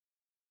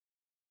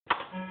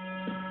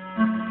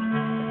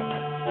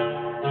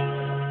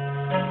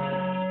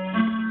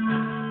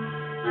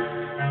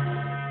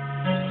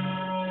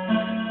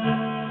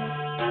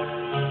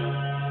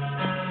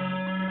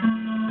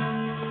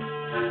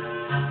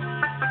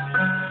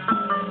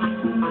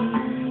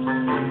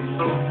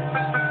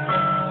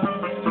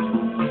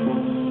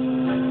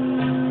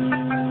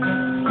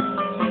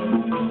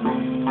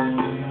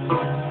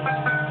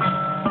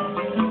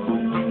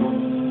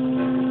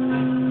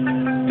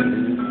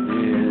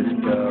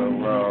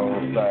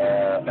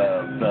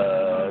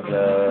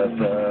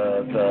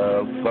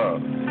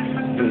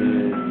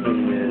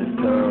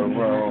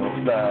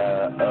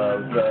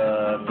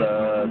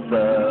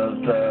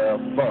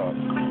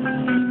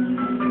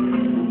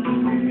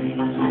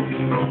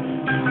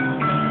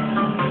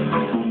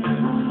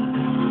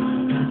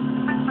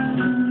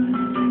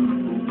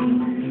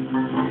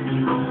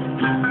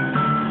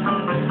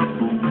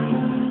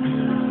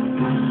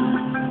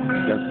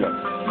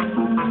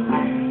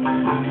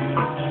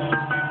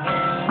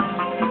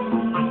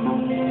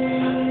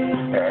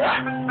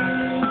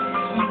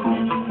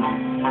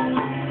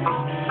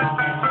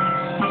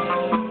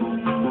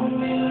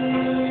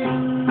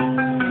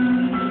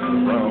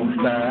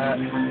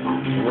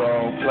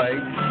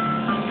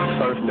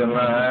First in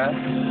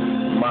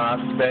line, my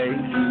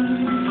space.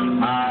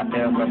 I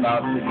am about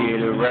to get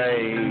a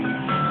raise,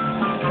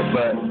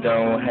 but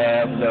don't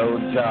have no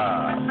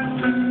job.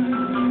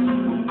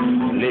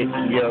 Lick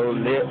your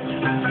lips,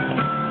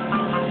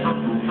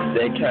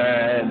 they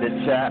kinda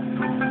chap.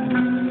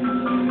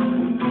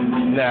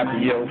 Snap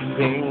your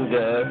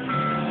fingers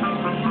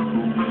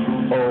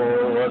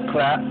or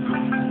clap.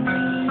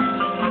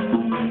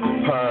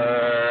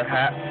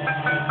 Perhaps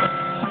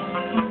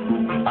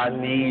I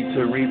need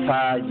to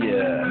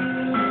retire.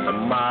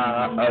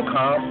 My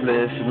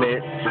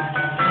accomplishments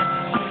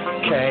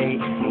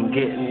can't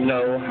get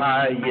no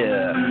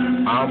higher.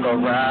 I'm a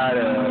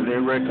rider,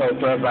 lyrical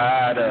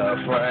provider,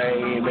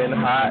 flaming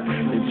hot,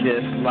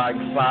 just like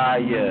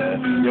fire.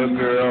 Your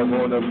girl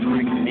wanna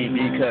freak me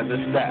because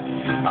it's that.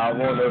 I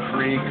wanna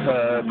freak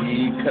her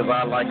because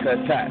I like her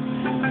tat.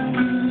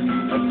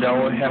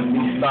 Don't have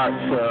me start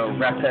to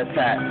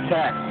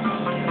rat-a-tat-tat.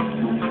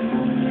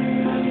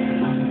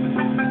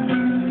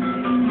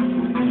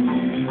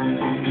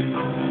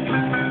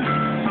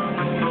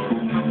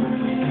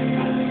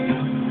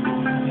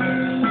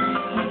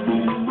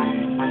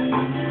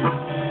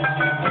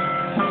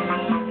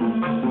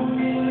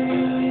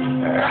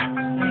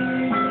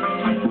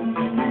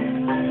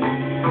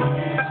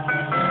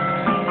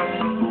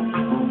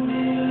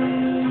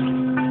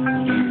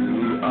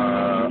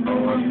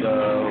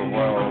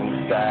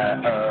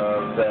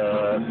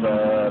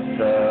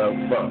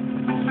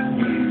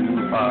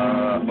 You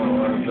are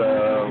on the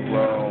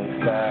wrong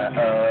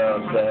side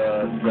of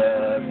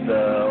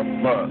the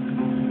book.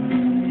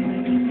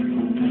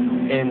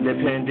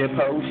 Independent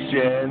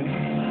potion,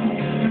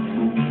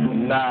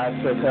 not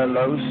a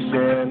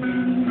lotion.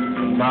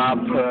 My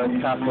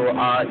Picasso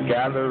art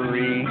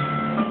gallery.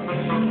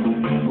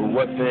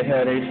 What the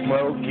hell they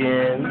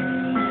smoking?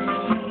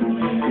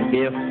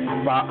 If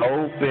I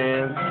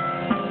open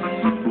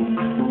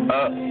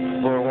up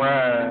for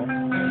wine,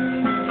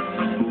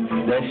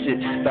 that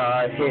shit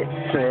start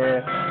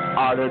hitting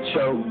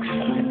artichokes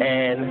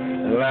and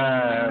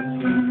lime.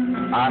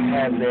 I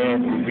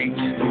haven't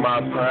reached my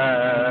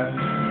prime,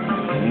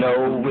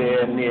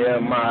 nowhere near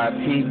my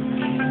peak.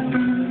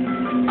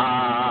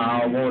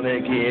 I wanna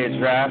get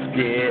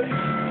drafted,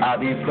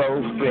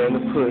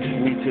 ibuprofen push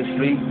me to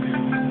sleep.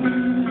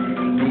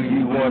 Do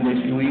you want it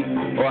sweet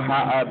or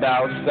how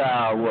about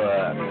sour?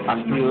 I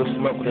still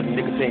smoke the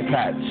nicotine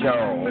patch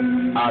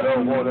on. I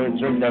don't wanna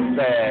drink that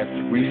fast.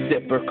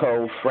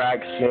 Reciprocal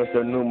fractions,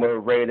 the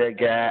numerator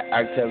got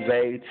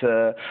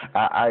activator.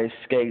 I ice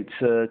skate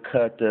to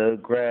cut the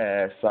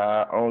grass.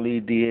 I only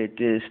did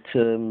this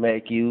to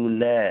make you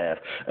laugh.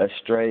 A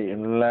straight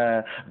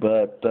line,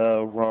 but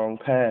the wrong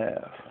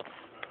path.